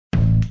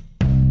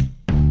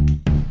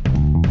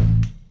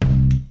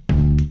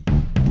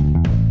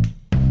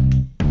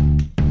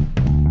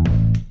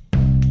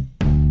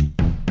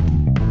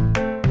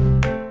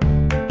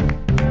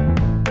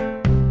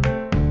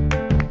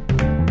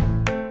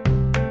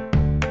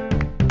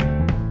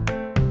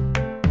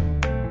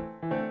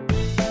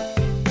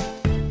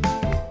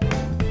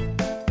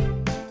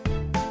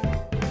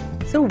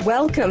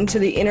Welcome to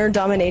the Inner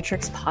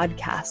Dominatrix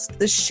podcast,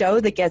 the show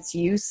that gets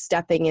you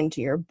stepping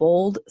into your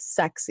bold,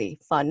 sexy,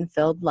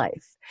 fun-filled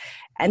life.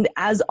 And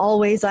as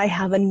always, I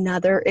have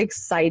another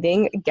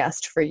exciting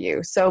guest for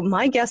you. So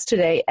my guest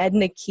today,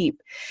 Edna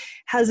Keep,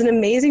 has an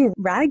amazing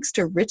rags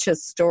to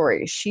riches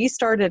story. She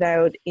started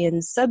out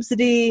in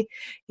subsidy,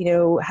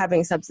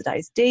 having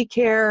subsidized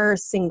daycare,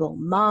 single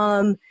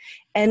mom,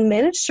 and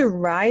managed to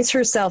rise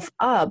herself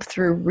up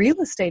through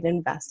real estate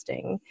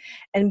investing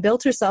and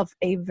built herself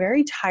a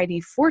very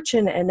tidy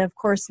fortune. And of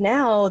course,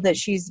 now that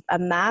she's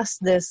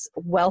amassed this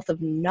wealth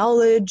of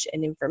knowledge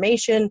and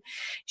information,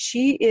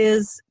 she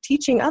is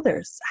teaching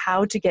others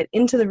how to get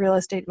into the real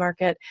estate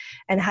market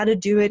and how to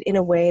do it in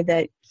a way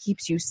that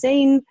keeps you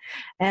sane.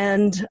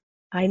 And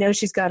I know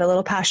she's got a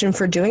little passion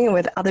for doing it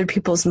with other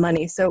people's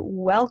money. So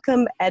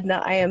welcome,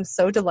 Edna. I am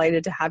so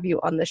delighted to have you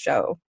on the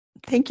show.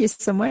 Thank you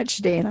so much,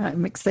 Dana.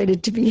 I'm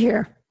excited to be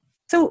here.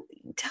 So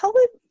tell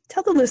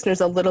the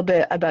listeners a little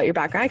bit about your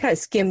background. I kind of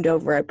skimmed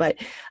over it, but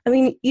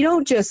you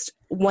don't just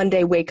one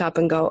day wake up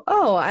and go,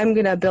 oh, I'm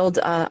going to build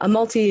a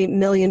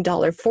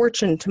multi-million-dollar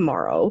fortune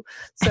tomorrow.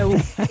 So,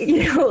 what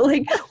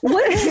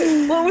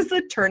was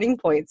the turning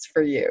points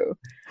for you?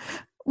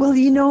 Well,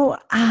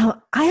 I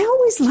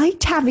always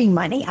liked having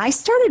money. I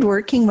started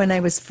working when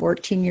I was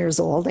 14 years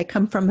old. I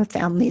come from a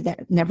family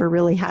that never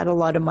really had a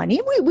lot of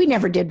money. We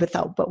never did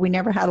without, but we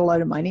never had a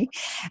lot of money.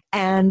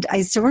 And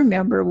I still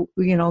remember,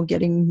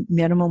 getting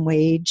minimum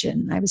wage,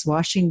 and I was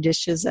washing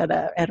dishes at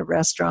a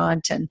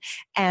restaurant, and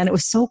it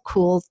was so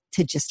cool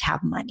to just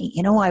have money.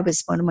 I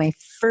was one of my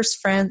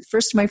first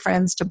of my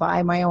friends to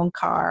buy my own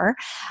car.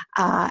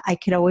 I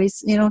could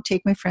always,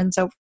 take my friends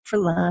out for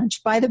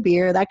lunch, buy the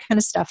beer, that kind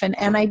of stuff. And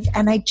I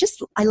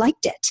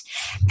liked it.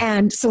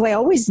 And so I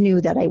always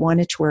knew that I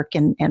wanted to work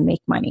and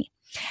make money.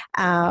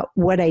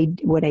 What I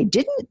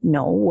didn't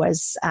know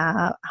was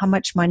how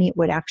much money it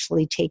would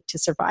actually take to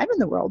survive in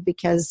the world,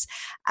 because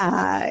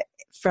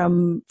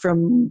from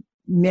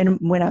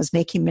when I was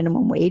making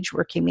minimum wage,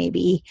 working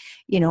maybe,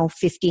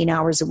 15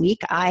 hours a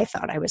week, I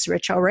thought I was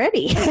rich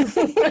already.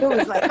 It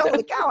was like,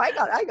 holy cow,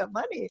 I got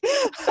money.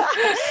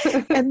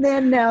 And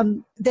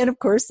then of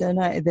course, then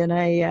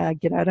I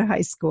get out of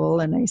high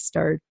school and I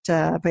start,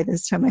 by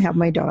this time I have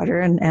my daughter,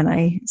 and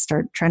I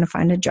start trying to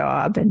find a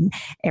job, and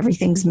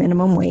everything's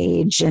minimum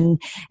wage.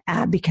 And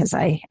because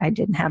I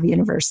didn't have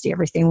university,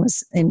 everything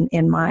was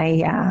in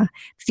my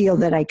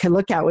field that I could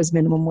look at was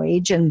minimum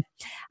wage. And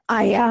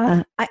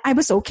I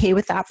was okay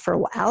with that for a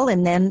while.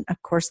 And then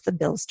of course the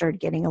bills started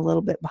getting a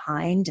little bit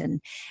behind,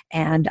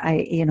 and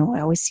I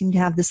always seemed to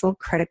have this little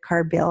credit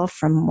card bill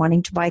from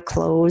wanting to buy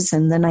clothes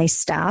and the nice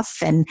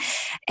stuff.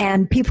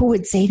 And people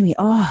would say to me,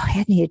 oh,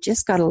 Edna, you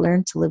just got to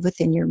learn to live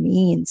within your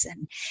means.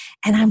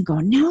 And I'm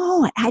going,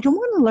 no, I don't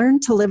want to learn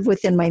to live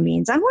within my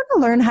means. I want to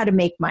learn how to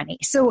make money.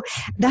 So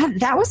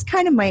that was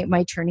kind of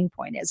my turning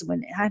point, is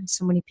when I had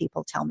so many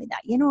people tell me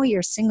that,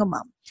 you're a single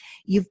mom.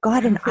 You've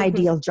got an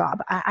ideal job.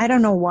 I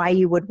don't know why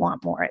you would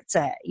want more.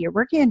 You're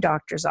working in a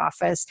doctor's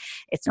office.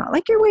 It's not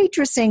like you're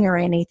waitressing or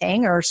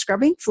anything or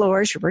scrubbing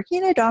floors. You're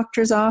working in a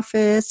doctor's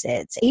office.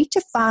 It's 8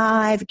 to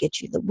 5. It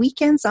gets you the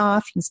weekends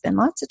off. You can spend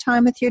lots of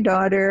time with your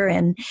daughter.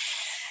 And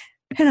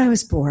I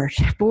was bored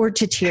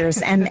to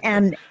tears.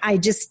 And I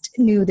just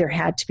knew there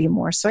had to be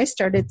more. So I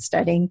started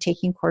studying,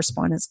 taking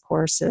correspondence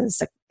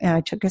courses.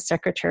 I took a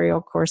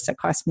secretarial course that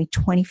cost me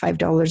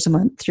 $25 a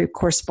month through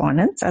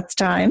correspondence at the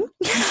time.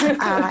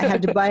 I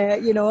had to buy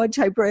a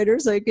typewriter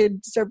so I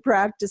could start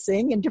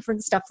practicing and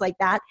different stuff like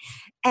that.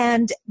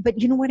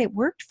 But you know what? It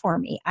worked for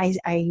me.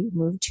 I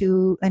moved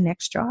to a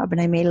next job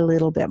and I made a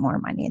little bit more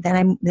money.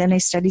 Then I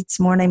studied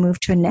some more and I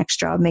moved to a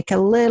next job, make a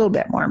little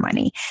bit more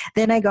money.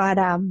 Then I got,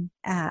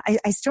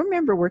 I still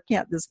remember working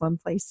at this one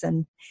place,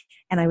 and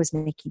I was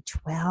making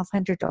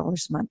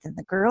 $1,200 a month. And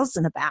the girls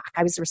in the back,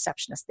 I was a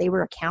receptionist, they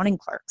were accounting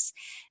clerks,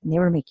 and they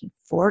were making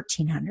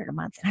 $1,400 a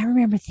month. And I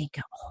remember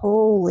thinking,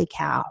 holy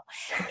cow,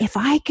 if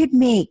I could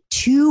make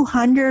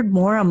 $200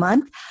 more a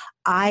month,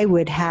 I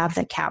would have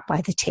the cat by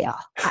the tail.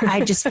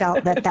 I just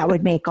felt that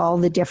would make all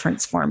the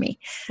difference for me.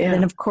 Yeah.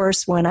 And of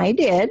course, when I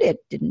did, it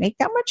didn't make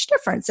that much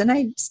difference. And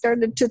I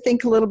started to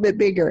think a little bit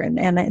bigger. And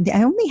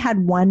I only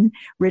had one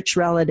rich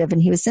relative,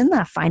 and he was in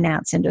the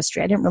finance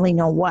industry. I didn't really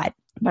know what.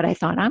 But I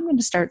thought, I'm going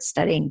to start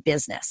studying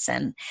business.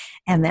 And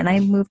then I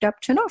moved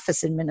up to an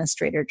office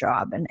administrator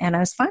job. And I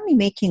was finally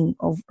making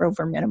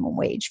over minimum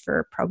wage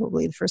for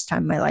probably the first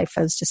time in my life.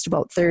 I was just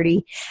about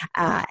 30.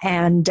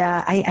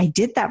 I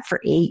did that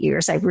for 8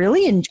 years. I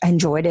really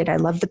enjoyed it. I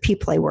love the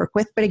people I work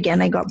with. But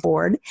again, I got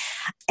bored.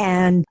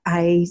 And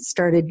I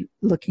started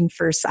looking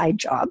for side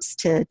jobs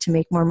to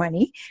make more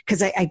money,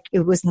 because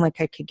it wasn't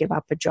like I could give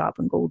up a job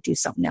and go do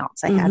something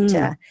else. I had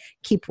to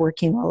keep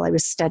working while I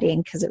was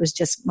studying, because it was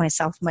just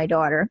myself and my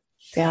daughter.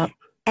 Yeah.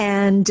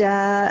 And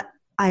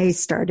I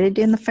started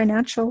in the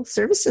financial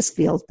services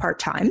field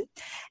part-time,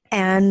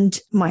 and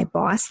my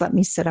boss let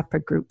me set up a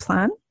group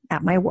plan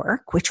at my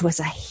work, which was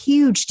a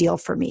huge deal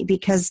for me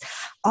because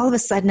all of a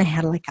sudden I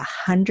had like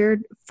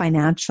 100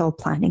 financial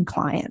planning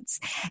clients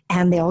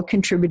and they all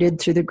contributed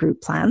through the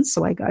group plan.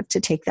 So I got to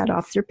take that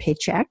off their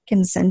paycheck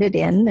and send it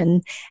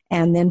in.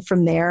 And then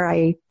from there,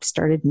 I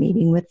started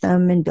meeting with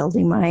them and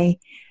building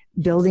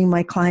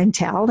my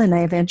clientele. And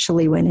I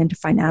eventually went into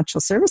financial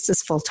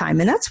services full time.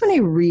 And that's when I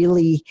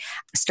really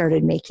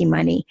started making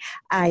money.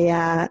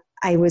 I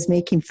was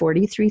making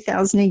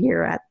 $43,000 a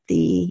year at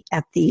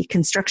the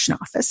construction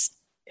office.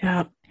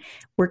 Yeah.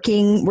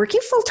 Working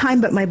full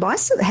time, but my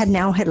boss had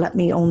let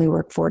me only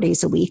work 4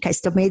 days a week. I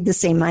still made the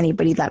same money,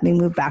 but he let me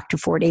move back to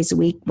 4 days a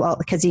week. Well,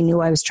 because he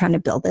knew I was trying to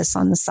build this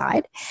on the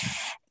side.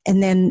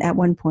 And then at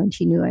one point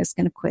he knew I was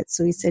going to quit.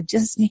 So he said,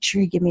 just make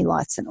sure you give me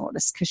lots of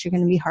notice because you're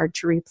going to be hard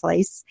to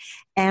replace.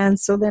 And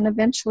so then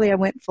eventually I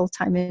went full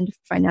time into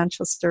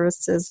financial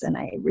services and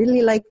I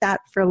really liked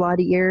that for a lot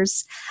of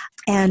years.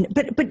 And,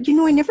 but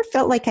I never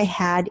felt like I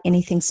had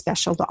anything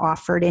special to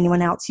offer to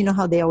anyone else. You know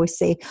how they always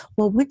say,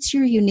 well, what's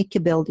your unique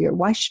ability or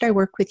why should I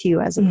work with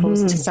you as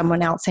opposed to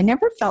someone else? I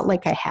never felt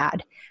like I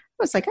had.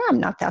 I was like, I'm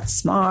not that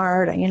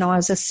smart. I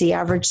was a C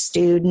average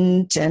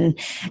student and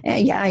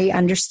I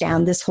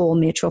understand this whole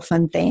mutual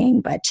fund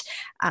thing, but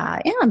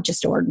I'm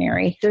just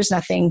ordinary. There's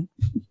nothing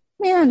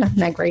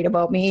that great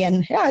about me.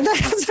 And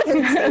that's what I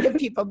would say to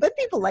people, but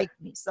people like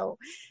me. So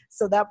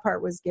that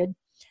part was good.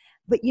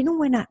 But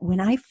when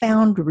I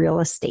found real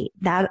estate,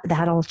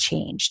 that all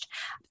changed.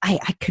 I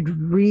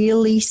could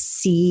really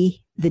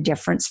see the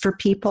difference for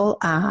people.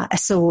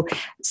 So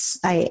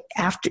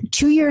after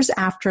 2 years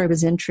after I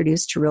was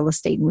introduced to real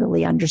estate and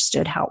really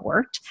understood how it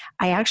worked,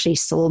 I actually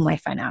sold my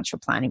financial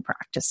planning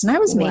practice, and I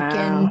was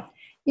making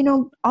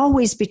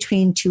always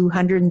between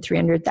 200 and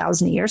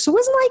 300,000 a year. So it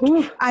wasn't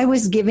like I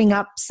was giving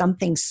up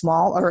something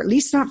small, or at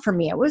least not for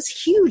me. It was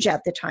huge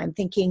at the time,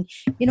 thinking,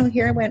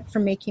 here I went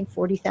from making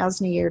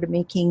 40,000 a year to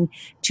making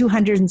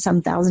 200 and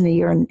some thousand a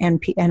year.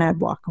 And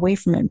I'd walk away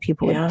from it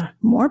and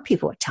more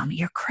people would tell me,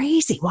 you're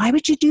crazy. Why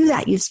would you do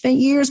that? You've spent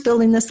years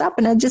building this up.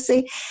 And I'd just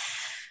say,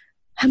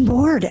 I'm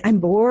bored. I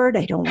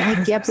don't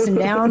like the ups and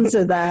downs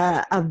of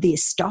the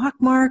stock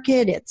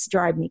market. It's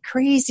driving me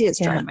crazy.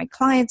 It's driving my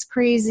clients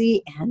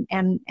crazy.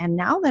 And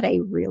now that I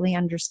really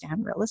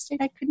understand real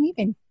estate, I couldn't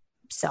even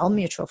sell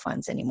mutual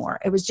funds anymore.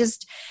 It was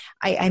just,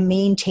 I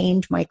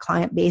maintained my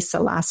client base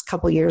the last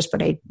couple of years,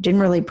 but I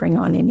didn't really bring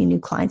on any new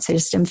clients. I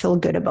just didn't feel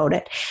good about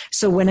it.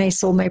 So when I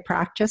sold my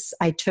practice,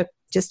 I took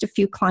just a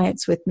few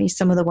clients with me,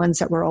 some of the ones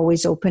that were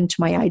always open to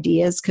my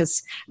ideas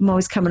because I'm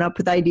always coming up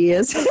with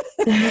ideas.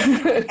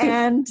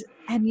 and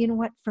you know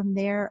what, from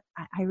there,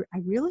 I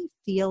really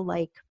feel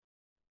like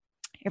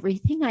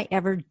everything I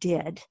ever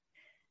did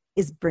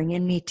is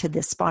bringing me to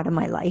this spot in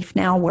my life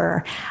now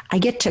where I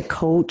get to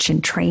coach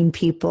and train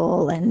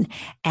people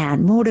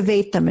and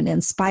motivate them and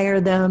inspire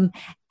them.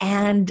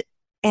 And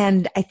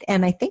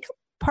I think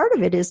part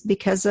of it is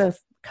because of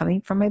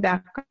coming from my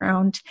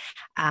background.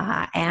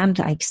 And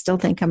I still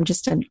think I'm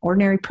just an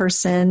ordinary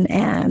person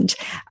and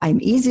I'm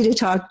easy to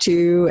talk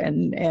to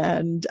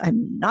and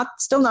I'm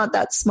still not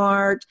that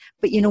smart,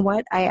 but you know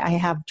what? I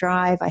have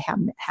drive, I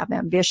have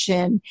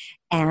ambition,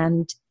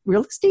 and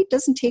real estate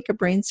doesn't take a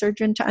brain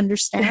surgeon to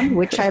understand,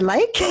 which I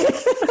like.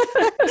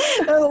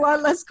 A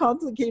lot less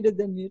complicated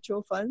than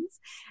mutual funds.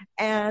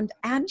 And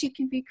you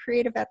can be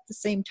creative at the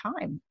same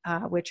time,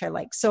 which I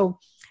like. So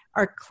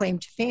our claim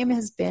to fame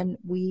has been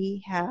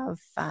we have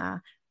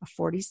a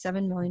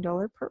 $47 million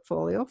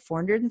portfolio,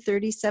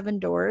 437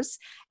 doors.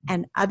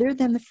 And other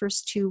than the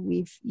first two,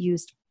 we've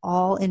used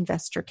all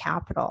investor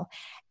capital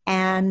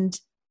and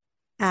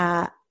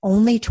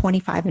only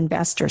 25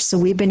 investors. So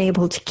we've been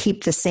able to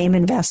keep the same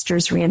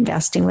investors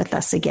reinvesting with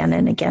us again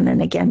and again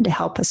and again to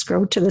help us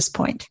grow to this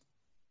point.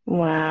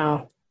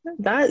 Wow.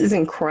 That is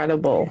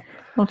incredible.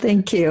 Well,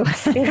 thank you.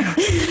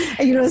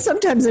 Yeah.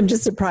 Sometimes I'm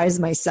just surprised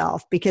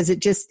myself because it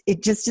just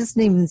doesn't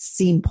even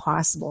seem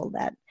possible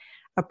that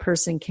a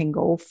person can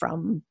go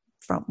from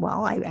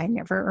I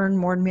never earned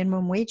more than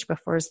minimum wage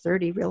before I was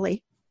 30,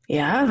 really.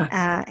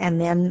 Yeah.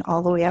 And then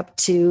all the way up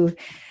to,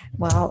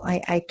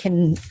 I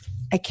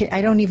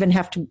don't even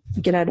have to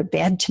get out of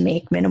bed to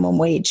make minimum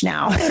wage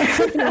now.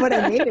 You know what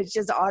I mean? It's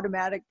just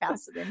automatic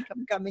passive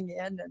income coming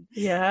in.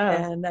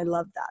 And I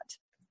love that.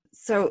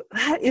 So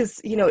that is,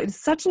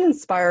 it's such an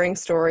inspiring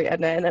story,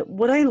 Edna. And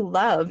what I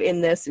love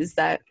in this is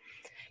that,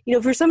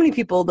 for so many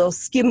people, they'll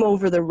skim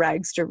over the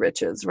rags to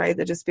riches, right?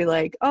 They'll just be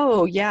like,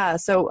 oh yeah,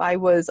 so I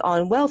was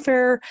on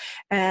welfare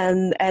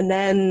and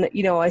then,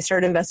 I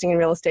started investing in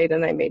real estate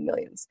and I made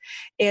millions.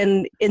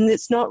 And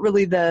it's not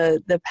really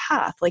the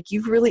path. Like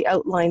you've really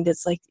outlined,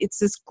 it's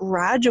this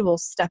gradual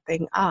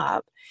stepping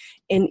up.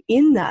 And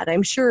in that,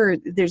 I'm sure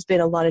there's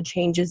been a lot of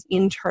changes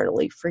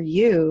internally for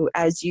you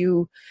as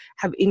you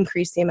have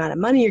increased the amount of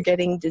money you're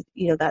getting to,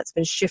 that's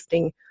been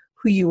shifting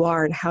who you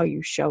are and how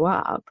you show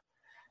up.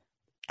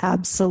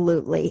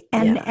 Absolutely.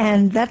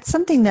 And that's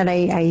something that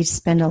I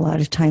spend a lot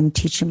of time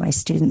teaching my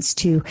students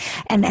too.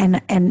 And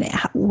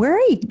where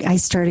I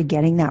started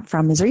getting that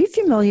from is, are you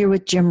familiar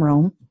with Jim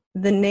Rohn?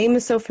 The name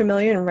is so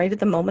familiar, and right at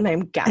the moment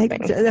I'm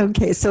gasping.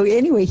 Okay, so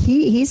anyway,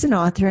 he's an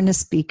author and a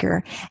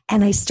speaker,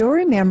 and I still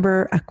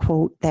remember a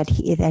quote that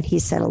he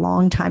said a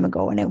long time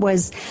ago, and it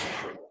was,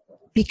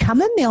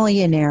 "Become a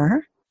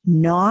millionaire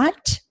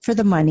not for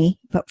the money,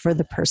 but for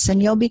the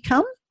person you'll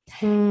become."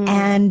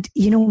 And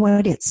you know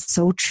what? It's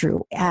so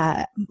true.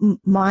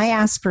 My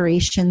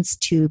aspirations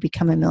to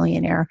become a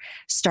millionaire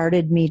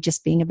started me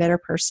just being a better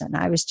person.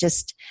 I was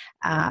just,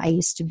 I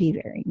used to be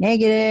very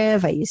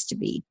negative. I used to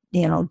be,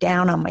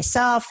 down on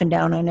myself and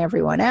down on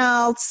everyone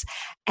else.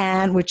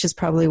 And which is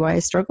probably why I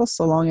struggled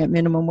so long at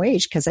minimum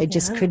wage, because I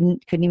just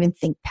couldn't even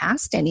think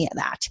past any of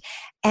that.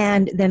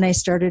 And then I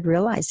started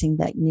realizing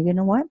that, you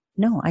know what?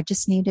 No, I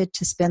just needed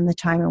to spend the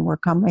time and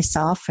work on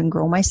myself and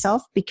grow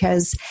myself,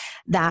 because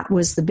that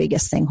was the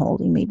biggest thing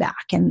holding me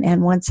back.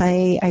 And once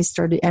I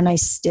started, and I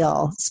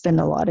still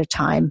spend a lot of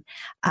time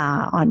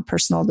on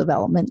personal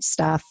development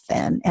stuff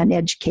and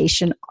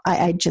education.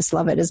 I just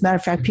love it. As a matter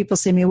of fact, people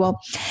say to me, well,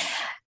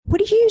 what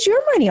do you use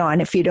your money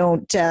on if you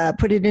don't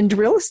put it into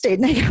real estate?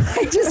 And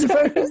I just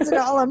focus it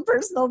all on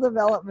personal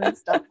development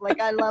stuff.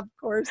 Like, I love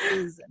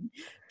courses and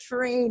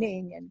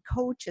training and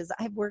coaches.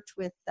 I've worked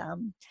with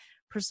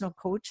personal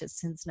coaches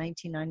since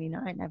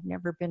 1999. I've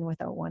never been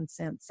without one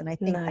since. And I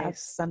think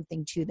that's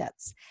something too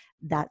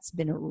that's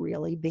been a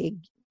really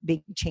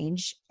big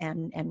change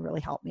and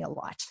really helped me a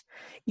lot.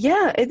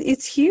 Yeah,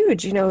 it's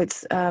huge.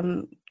 It's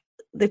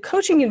the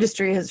coaching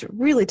industry has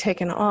really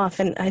taken off.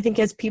 And I think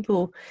as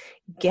people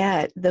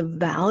get the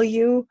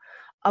value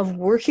of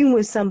working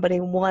with somebody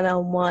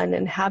one-on-one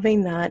and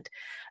having that,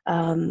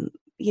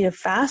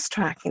 fast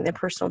tracking their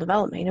personal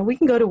development. We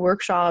can go to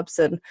workshops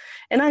and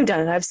I've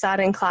done it. I've sat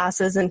in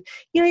classes and,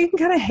 you can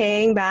kind of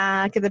hang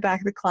back at the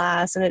back of the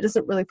class and it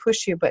doesn't really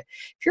push you. But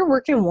if you're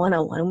working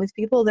one-on-one with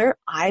people, they're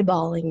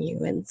eyeballing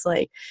you. And it's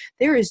like,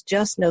 there is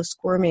just no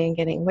squirming and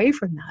getting away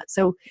from that.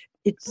 So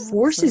it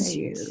forces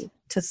you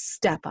to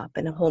step up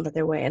in a whole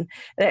other way. And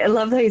I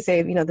love how you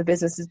say, the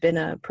business has been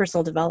a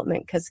personal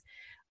development, because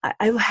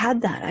I've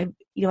had that.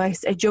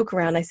 I joke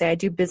around. I say I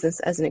do business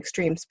as an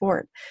extreme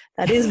sport.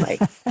 That is my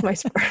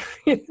sport.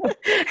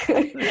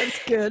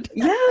 That's good.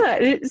 Yeah,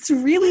 it's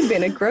really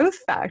been a growth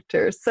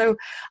factor. So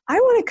I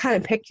want to kind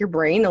of pick your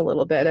brain a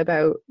little bit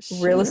about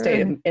real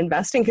estate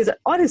investing, because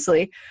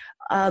honestly,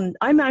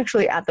 I'm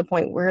actually at the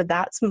point where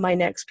that's my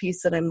next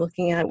piece that I'm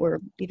looking at. We're,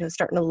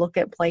 starting to look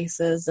at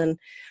places and,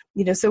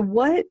 so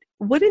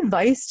what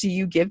advice do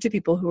you give to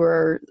people who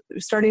are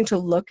starting to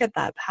look at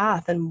that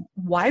path, and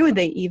why would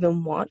they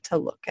even want to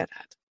look at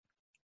it?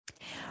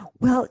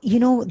 Well,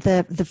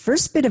 the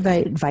first bit of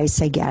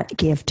advice I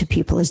give to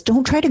people is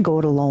don't try to go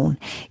it alone.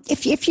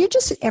 If you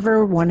just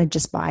ever want to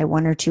just buy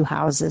one or two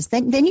houses,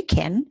 then you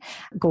can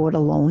go it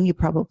alone. You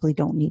probably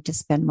don't need to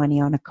spend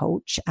money on a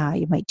coach.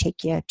 It might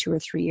take you 2 or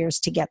 3 years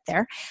to get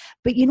there.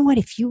 But you know what?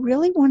 If you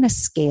really want to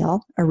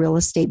scale a real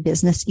estate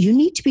business, you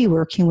need to be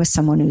working with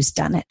someone who's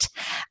done it.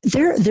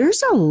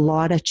 There's a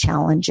lot of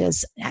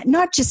challenges,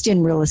 not just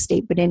in real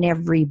estate, but in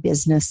every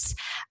business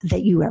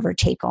that you ever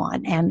take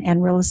on.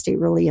 And real estate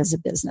really is a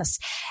business.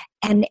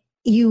 And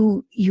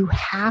you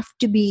have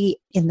to be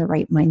in the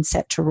right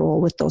mindset to roll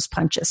with those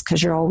punches,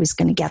 because you're always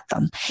going to get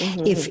them.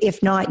 Mm-hmm.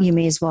 If not, you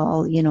may as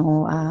well,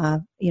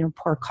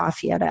 pour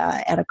coffee at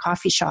a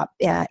coffee shop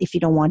if you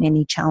don't want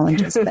any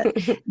challenges.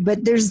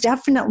 But there's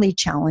definitely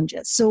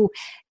challenges. So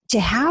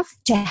to have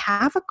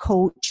a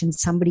coach and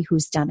somebody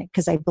who's done it,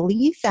 because I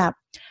believe that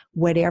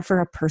whatever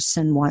a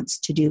person wants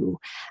to do,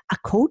 a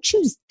coach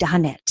who's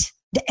done it.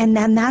 And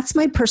then that's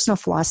my personal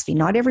philosophy.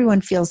 Not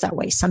everyone feels that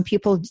way. Some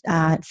people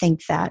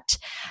think that,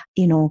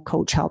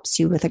 coach helps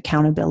you with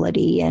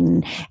accountability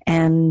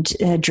and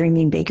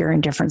dreaming bigger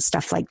and different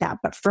stuff like that.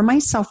 But for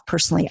myself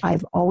personally,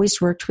 I've always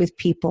worked with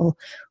people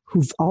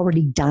who've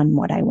already done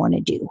what I want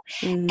to do.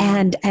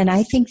 Mm. And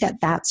I think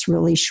that that's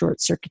really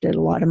short-circuited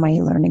a lot of my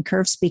learning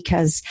curves,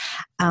 because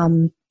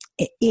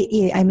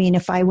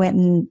if I went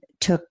and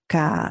took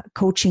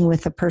coaching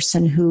with a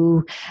person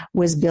who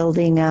was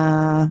building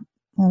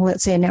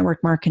let's say a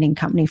network marketing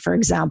company, for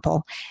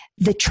example,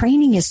 the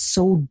training is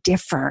so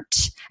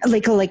different.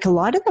 Like a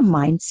lot of the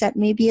mindset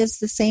maybe is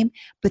the same,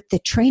 but the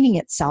training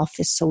itself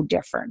is so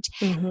different.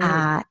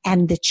 Mm-hmm.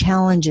 And the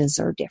challenges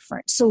are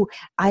different. So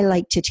I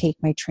like to take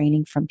my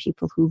training from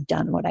people who've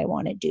done what I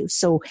want to do.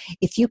 So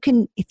if you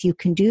can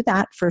do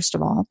that, first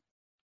of all,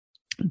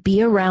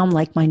 be around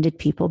like-minded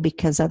people,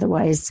 because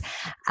otherwise,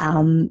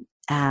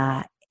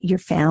 your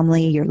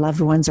family, your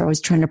loved ones are always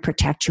trying to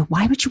protect you.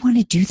 Why would you want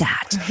to do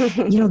that?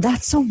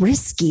 That's so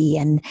risky.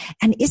 And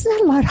isn't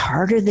that a lot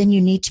harder than you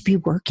need to be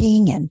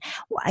working? And,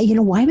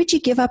 why would you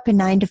give up a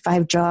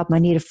 9-to-5 job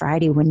Monday to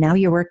Friday when now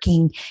you're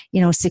working,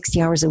 60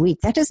 hours a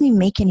week? That doesn't even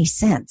make any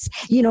sense.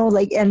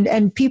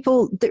 And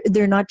people,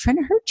 they're not trying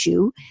to hurt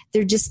you.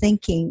 They're just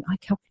thinking,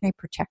 like, how can I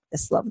protect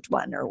this loved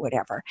one or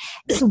whatever?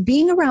 So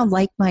being around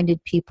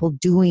like-minded people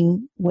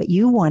doing what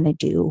you want to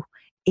do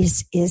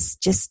is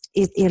just,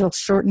 it'll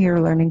shorten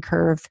your learning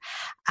curve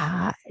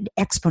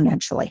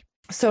exponentially.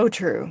 So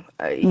true.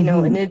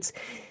 And it's,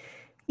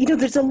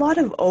 there's a lot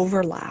of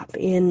overlap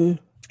in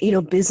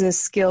business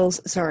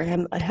skills. Sorry,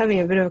 I'm having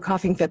a bit of a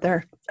coughing fit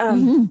there.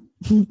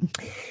 Mm-hmm.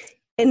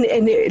 And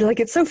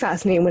it's so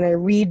fascinating when I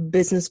read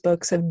business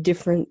books of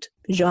different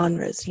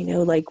genres,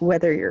 like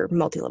whether you're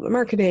multi-level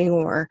marketing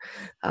or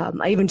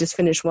I even just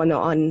finished one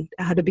on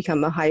how to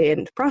become a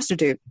high-end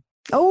prostitute.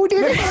 Oh,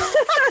 dear.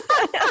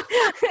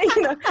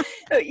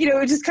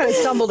 It just kind of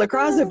stumbled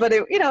across it, but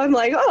I'm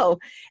like, oh,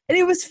 and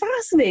it was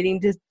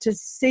fascinating to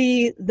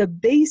see the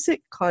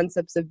basic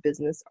concepts of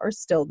business are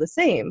still the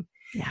same.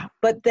 Yeah.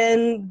 But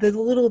then the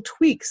little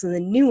tweaks and the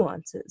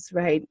nuances,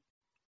 right?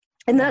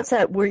 And that's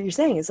that where you're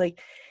saying is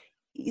like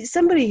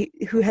somebody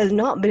who has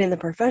not been in the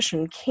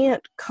profession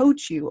can't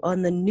coach you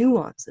on the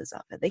nuances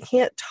of it. They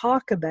can't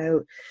talk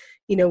about,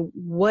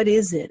 what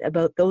is it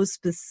about those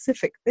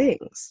specific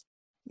things.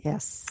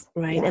 Yes.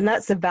 Right. Yeah. And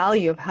that's the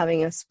value of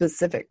having a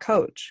specific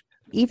coach.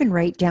 Even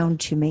right down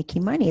to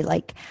making money.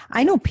 Like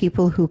I know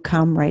people who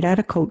come right out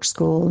of coach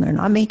school and they're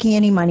not making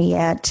any money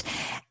yet.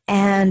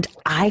 And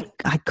I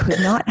could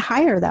not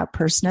hire that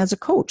person as a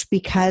coach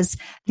because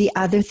the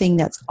other thing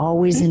that's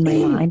always in my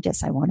mind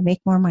is I want to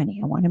make more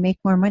money. I want to make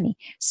more money.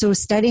 So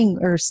studying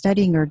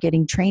or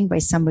getting trained by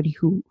somebody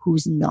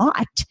who's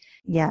not,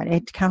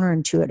 it's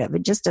counterintuitive.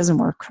 It just doesn't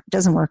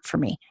work for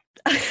me.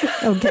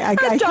 Okay,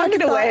 I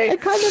talking away. Is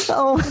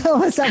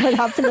that what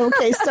happened?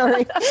 Okay,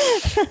 sorry.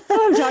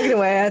 I'm talking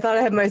away. I thought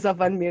I had myself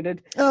unmuted.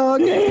 Oh,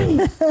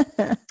 okay.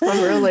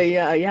 I'm really,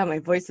 my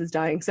voice is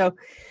dying. So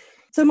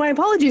my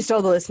apologies to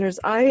all the listeners.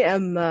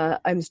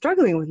 I'm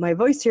struggling with my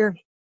voice here.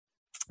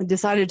 I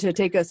decided to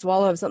take a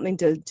swallow of something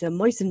to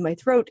moisten my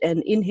throat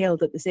and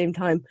inhaled at the same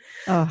time.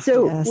 Oh,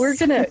 so yes. We're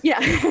gonna,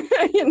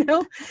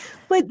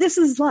 but this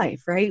is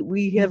life, right?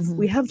 We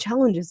have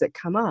challenges that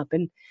come up,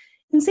 and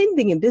same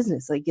thing in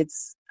business. Like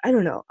I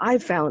don't know.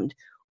 I've found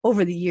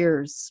over the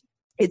years,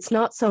 it's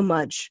not so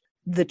much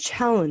the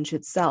challenge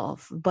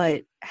itself,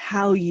 but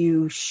how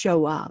you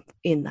show up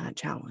in that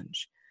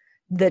challenge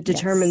that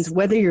determines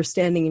whether you're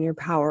standing in your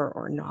power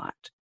or not.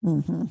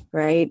 Mm-hmm.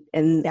 Right.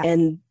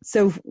 And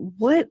so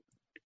what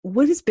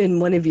has been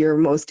one of your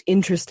most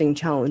interesting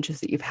challenges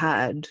that you've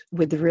had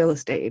with the real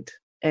estate,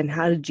 and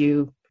how did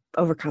you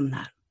overcome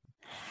that?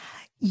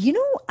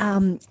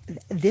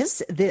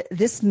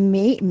 This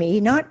may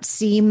not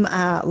seem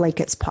like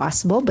it's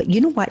possible, but you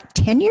know what?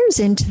 10 years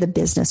into the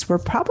business, we're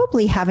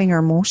probably having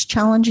our most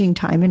challenging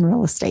time in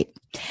real estate.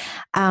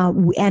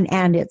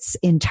 And it's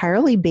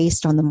entirely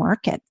based on the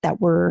market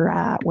that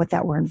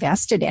we're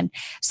invested in.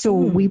 So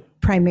we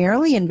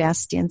primarily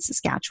invest in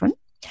Saskatchewan.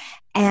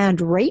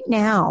 And right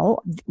now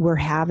we're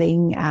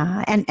having,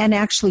 and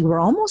actually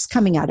we're almost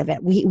coming out of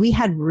it. We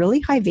had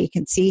really high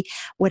vacancy.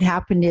 What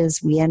happened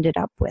is we ended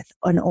up with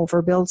an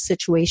overbuild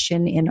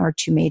situation in our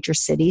two major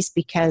cities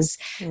because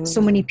so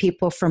many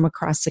people from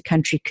across the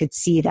country could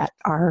see that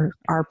our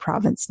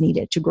province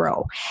needed to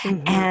grow.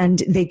 Mm-hmm.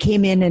 And they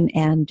came in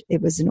and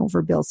it was an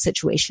overbuild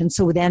situation.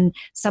 So then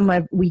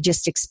we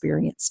just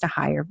experienced a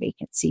higher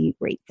vacancy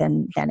rate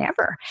than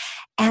ever.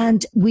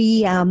 And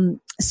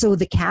so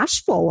the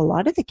cash flow, a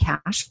lot of the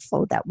cash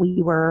flow that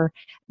we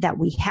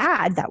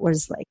had, that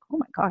was like, oh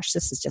my gosh,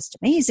 this is just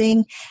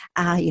amazing.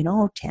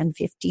 $10,000,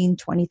 $15,000,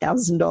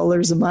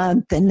 $20,000 a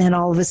month. And then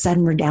all of a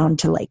sudden we're down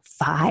to like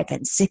 $5,000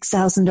 and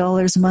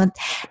 $6,000 a month.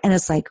 And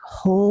it's like,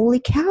 holy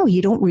cow,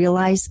 you don't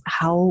realize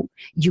how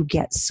you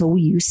get so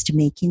used to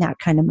making that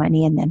kind of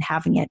money and then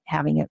having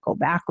it go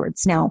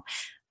backwards. Now,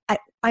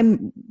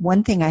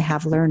 one thing I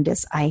have learned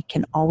is I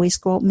can always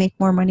go out and make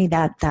more money.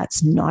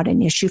 That's not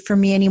an issue for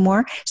me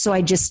anymore. So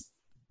I just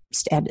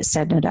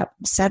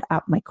set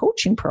up my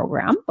coaching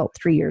program about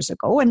 3 years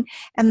ago, and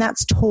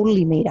that's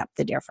totally made up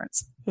the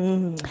difference.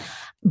 Mm.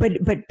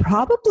 But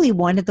probably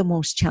one of the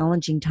most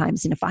challenging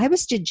times, and if I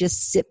was to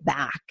just sit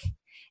back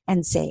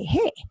and say,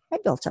 hey, I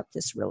built up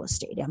this real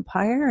estate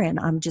empire and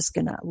I'm just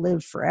going to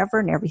live forever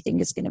and everything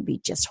is going to be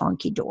just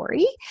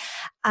honky-dory.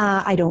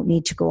 I don't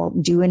need to go out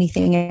and do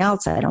anything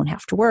else. I don't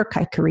have to work.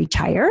 I could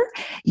retire.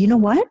 You know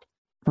what?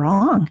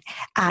 Wrong.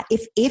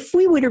 If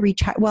we would have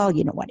retired, well,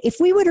 you know what? If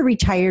we would have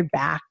retired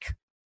back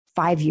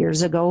 5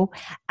 years ago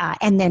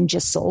and then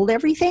just sold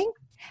everything,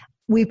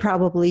 we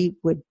probably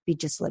would be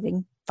just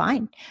living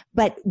fine.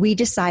 But we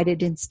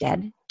decided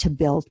instead to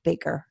build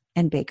bigger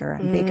and bigger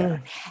and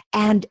bigger.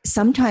 And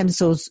sometimes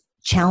those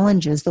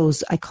challenges,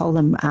 I call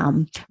them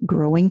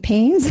growing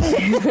pains,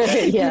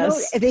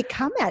 yes. They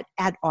come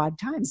at odd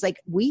times. Like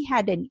we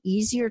had an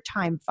easier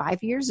time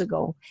 5 years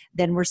ago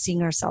than we're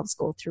seeing ourselves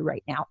go through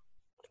right now.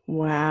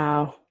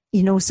 Wow.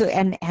 So,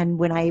 and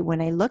when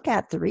I look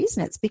at the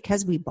reason, it's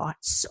because we bought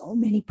so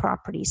many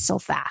properties so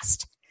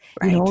fast,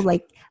 right.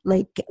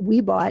 Like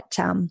we bought,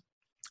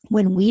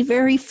 when we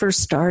very first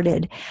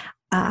started,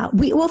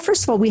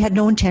 first of all, we had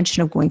no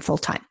intention of going full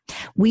time.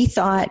 We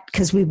thought,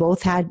 because we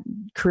both had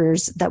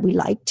careers that we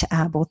liked,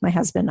 both my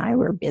husband and I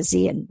were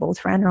busy and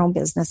both ran our own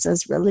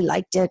businesses, really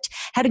liked it,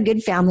 had a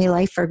good family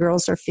life. Our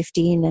girls are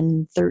 15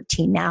 and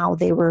 13 now.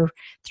 They were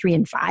 3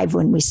 and 5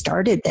 when we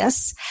started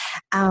this.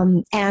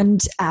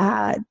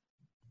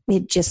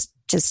 It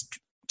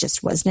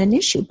just wasn't an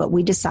issue, but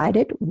we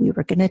decided we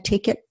were going to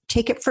take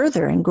take it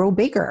further and grow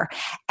bigger.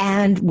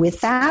 And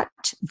with that,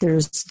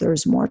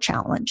 there's more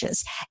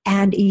challenges.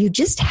 And you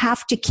just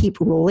have to keep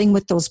rolling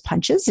with those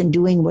punches and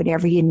doing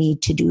whatever you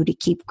need to do to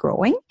keep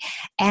growing.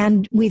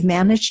 And we've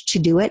managed to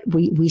do it.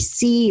 We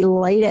see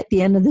light at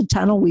the end of the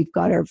tunnel. We've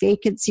got our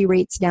vacancy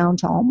rates down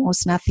to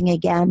almost nothing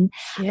again.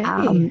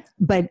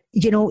 But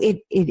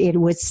it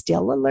was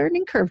still a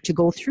learning curve to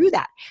go through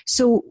that.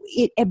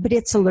 But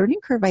it's a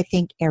learning curve I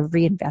think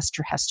every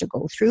investor has to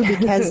go through,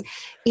 because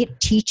it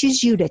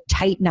teaches you to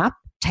tighten up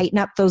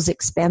those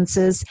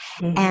expenses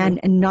and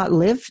not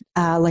live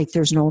like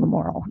there's no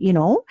tomorrow.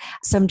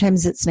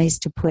 Sometimes it's nice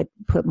to put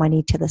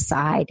money to the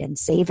side and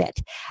save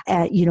it,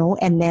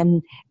 and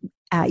then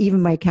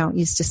even my accountant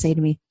used to say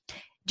to me,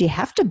 do you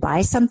have to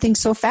buy something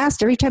so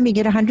fast? Every time you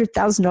get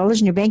 $100,000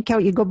 in your bank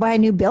account, you go buy a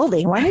new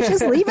building. Why don't you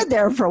just leave it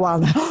there for a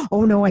while?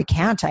 Oh, no, I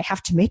can't. I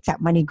have to make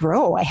that money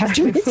grow.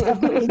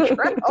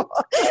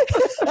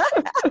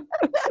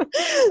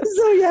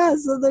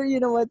 So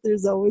there,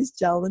 there's always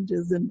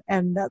challenges.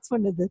 And that's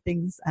one of the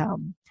things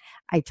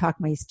I talk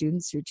my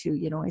students through too.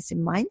 I say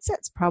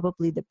mindset's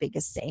probably the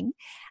biggest thing.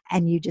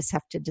 And you just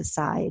have to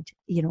decide,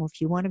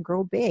 if you want to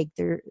grow big,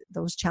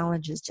 those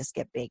challenges just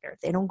get bigger.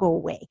 They don't go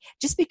away.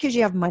 Just because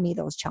you have money,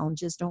 those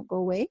challenges don't go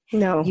away.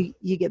 No.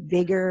 You get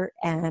bigger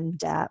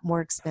and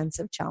more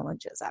expensive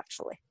challenges,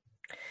 actually.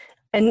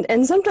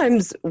 And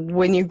sometimes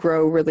when you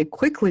grow really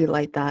quickly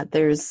like that,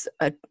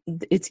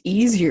 it's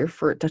easier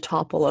for it to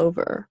topple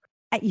over.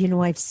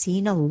 I've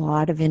seen a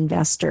lot of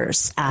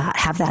investors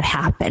have that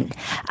happen.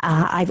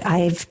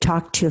 I've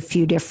talked to a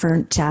few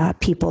different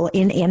people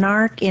in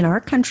our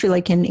country,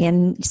 like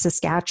in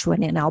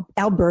Saskatchewan and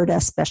Alberta,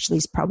 especially,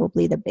 is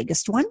probably the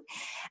biggest one.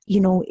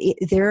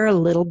 They're a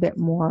little bit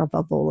more of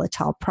a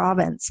volatile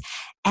province,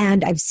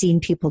 and I've seen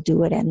people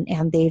do it,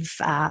 and they've.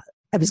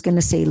 I was going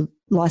to say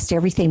lost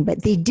everything,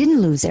 but they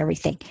didn't lose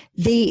everything.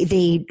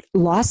 They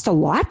lost a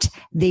lot.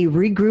 They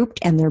regrouped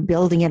and they're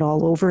building it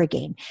all over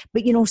again.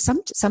 But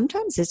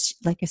sometimes it's,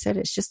 like I said,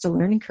 it's just a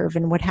learning curve.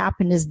 And what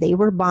happened is they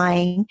were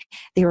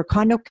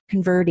condo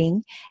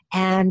converting,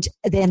 and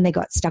then they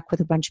got stuck with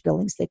a bunch of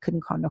buildings they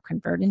couldn't condo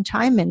convert in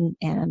time,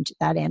 and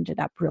that ended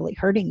up really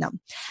hurting them.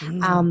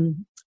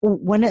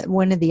 One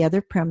of the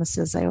other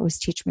premises I always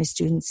teach my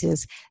students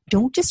is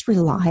don't just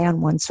rely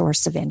on one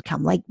source of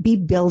income. Like, be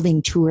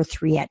building 2 or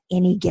 3 at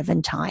any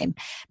given time,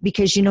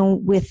 because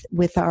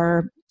with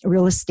our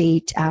real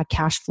estate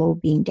cash flow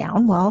being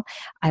down, well,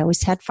 I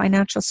always had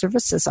financial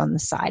services on the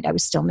side. I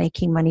was still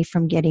making money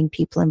from getting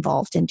people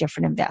involved in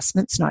different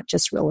investments, not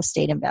just real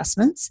estate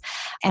investments.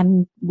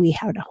 And we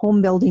had a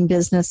home building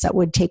business that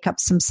would take up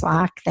some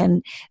slack.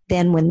 Then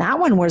when that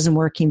one wasn't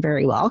working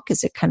very well,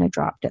 because it kind of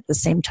dropped at the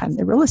same time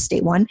the real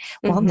estate one,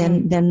 well,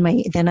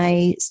 then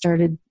I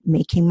started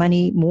making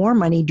more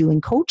money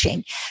doing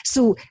coaching.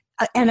 So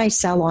and I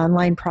sell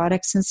online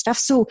products and stuff.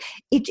 So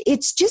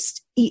it's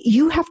just,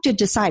 you have to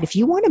decide if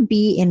you want to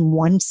be in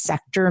one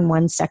sector and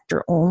one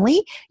sector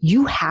only,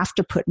 you have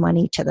to put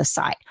money to the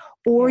side,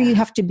 or you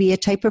have to be a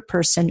type of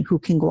person who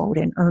can go out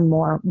and earn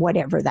more,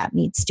 whatever that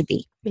needs to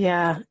be.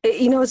 Yeah.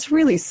 It's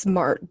really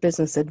smart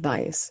business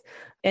advice.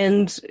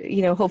 And,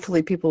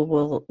 hopefully people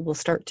will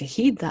start to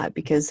heed that,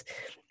 because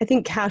I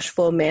think cash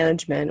flow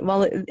management,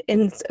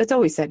 and it's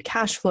always said,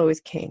 cash flow is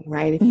king,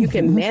 right? If you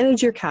can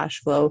manage your cash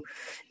flow,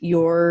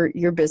 your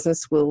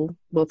business will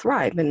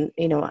thrive. And,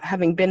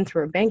 having been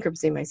through a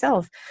bankruptcy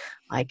myself,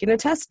 I can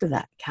attest to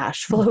that.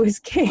 Cash flow is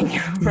king,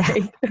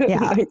 right?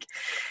 Yeah.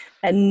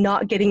 And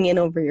not getting in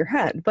over your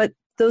head. But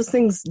those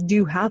things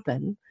do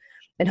happen.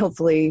 And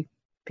hopefully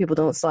people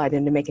don't slide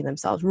into making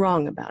themselves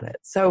wrong about it.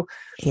 So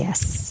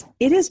yes,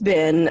 it has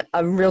been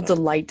a real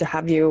delight to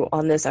have you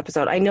on this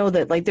episode. I know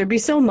that there'd be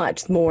so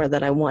much more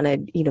that I want to,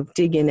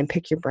 dig in and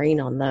pick your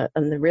brain on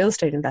the real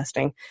estate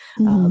investing,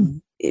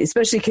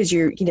 especially because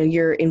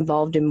you're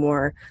involved in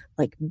more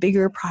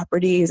bigger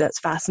properties. That's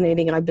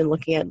fascinating. And I've been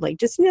looking at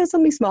just,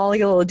 something small,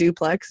 like a little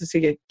duplex, so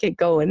you get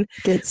going.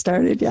 Get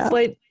started, yeah.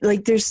 But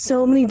there's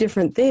so many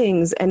different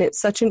things, and it's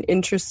such an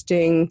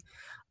interesting,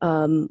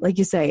 like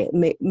you say,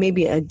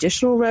 maybe an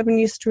additional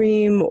revenue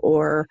stream,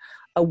 or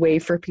a way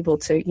for people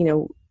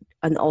to,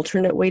 an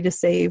alternate way to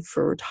save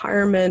for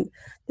retirement.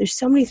 There's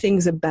so many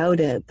things about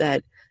it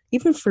that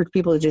even for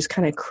people to just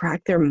kind of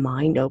crack their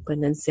mind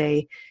open and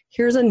say,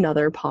 here's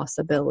another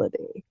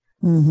possibility.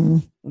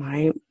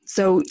 Right.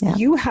 So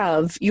you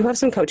have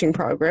some coaching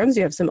programs,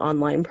 you have some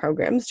online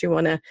programs. Do you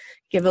want to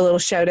give a little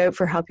shout out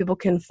for how people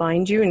can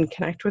find you and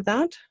connect with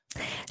that?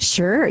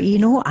 Sure.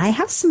 I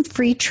have some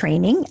free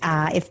training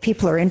if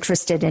people are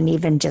interested in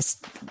even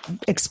just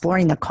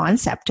exploring the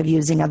concept of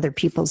using other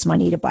people's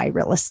money to buy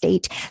real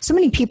estate. So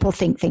many people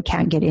think they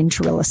can't get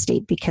into real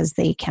estate because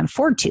they can't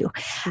afford to.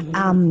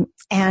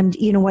 And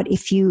you know what?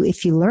 If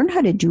you learn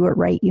how to do it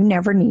right, you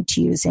never need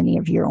to use any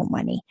of your own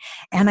money.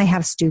 And I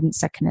have students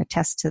that can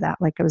attest to that.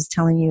 Like I was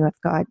telling you, I've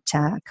got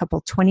a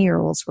couple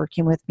 20-year-olds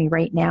working with me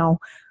right now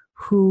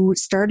who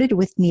started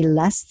with me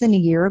less than a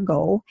year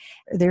ago.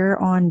 They're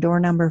on door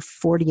number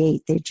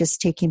 48. They're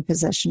just taking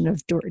possession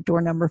of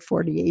door number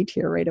 48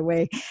 here right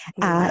away.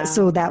 Wow.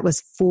 So that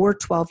was 4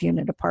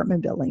 12-unit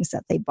apartment buildings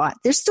that they bought.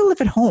 They still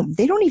live at home.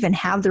 They don't even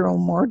have their own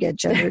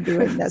mortgage and they're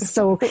doing this.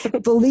 So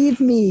believe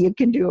me, you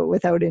can do it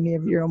without any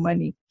of your own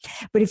money.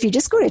 But if you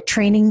just go to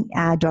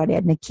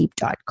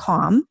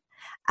training.ednakeep.com,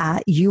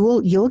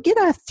 you'll get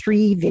a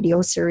 3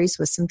 video series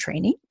with some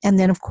training. And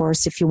then, of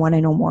course, if you want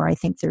to know more, I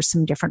think there's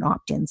some different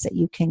opt-ins that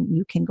you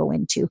can go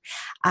into.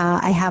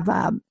 I have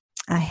a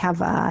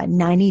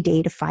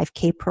 90-day to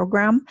 5K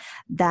program.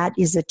 That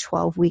is a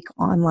 12-week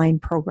online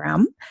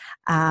program,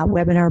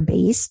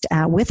 webinar-based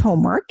with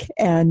homework.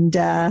 And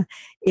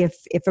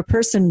if a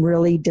person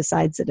really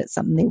decides that it's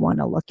something they want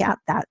to look at,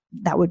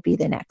 that would be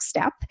the next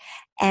step.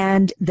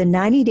 And the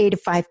 90-day to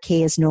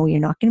 5K is no,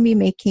 you're not going to be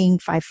making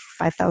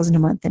 $5,000 a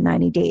month in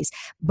 90 days,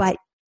 but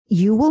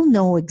you will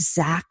know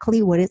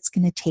exactly what it's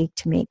going to take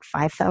to make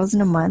 $5,000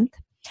 a month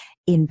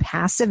in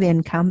passive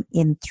income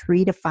in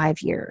 3 to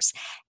 5 years.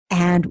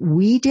 And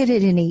we did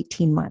it in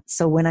 18 months.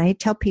 So when I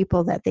tell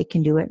people that they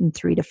can do it in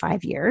 3 to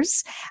 5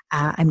 years,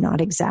 I'm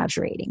not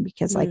exaggerating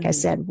because like I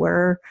said,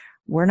 we're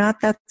not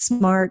that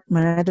smart.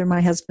 Neither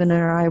my husband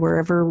or I were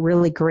ever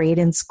really great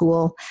in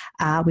school.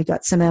 We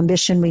got some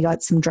ambition, we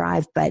got some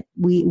drive, but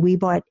we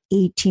bought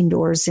 50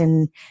 doors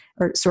in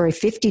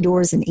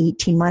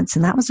 18 months.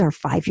 And that was our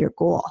 5-year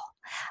goal.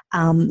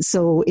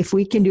 So if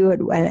we can do it,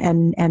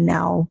 and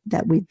now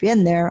that we've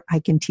been there, I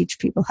can teach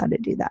people how to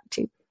do that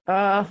too.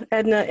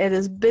 Edna, it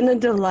has been a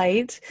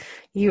delight.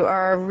 You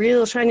are a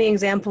real shining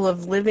example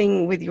of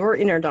living with your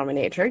inner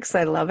dominatrix.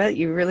 I love it.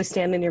 You really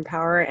stand in your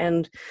power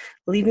and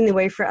leading the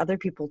way for other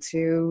people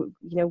to,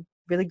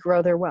 really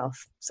grow their wealth.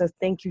 So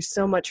thank you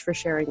so much for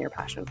sharing your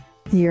passion.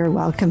 You're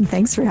welcome.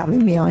 Thanks for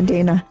having me on,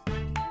 Dana.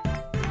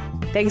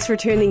 Thanks for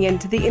tuning in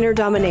to The Inner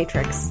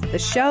Dominatrix, the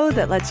show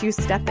that lets you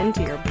step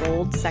into your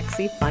bold,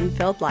 sexy,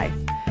 fun-filled life.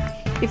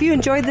 If you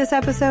enjoyed this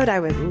episode, I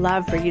would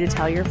love for you to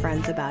tell your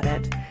friends about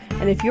it.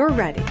 And if you're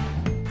ready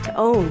to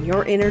own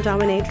your inner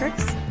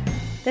dominatrix,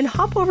 then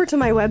hop over to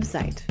my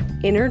website,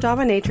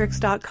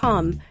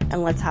 innerdominatrix.com,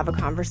 and let's have a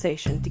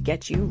conversation to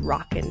get you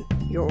rocking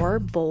your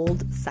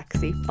bold,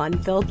 sexy,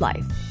 fun-filled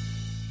life.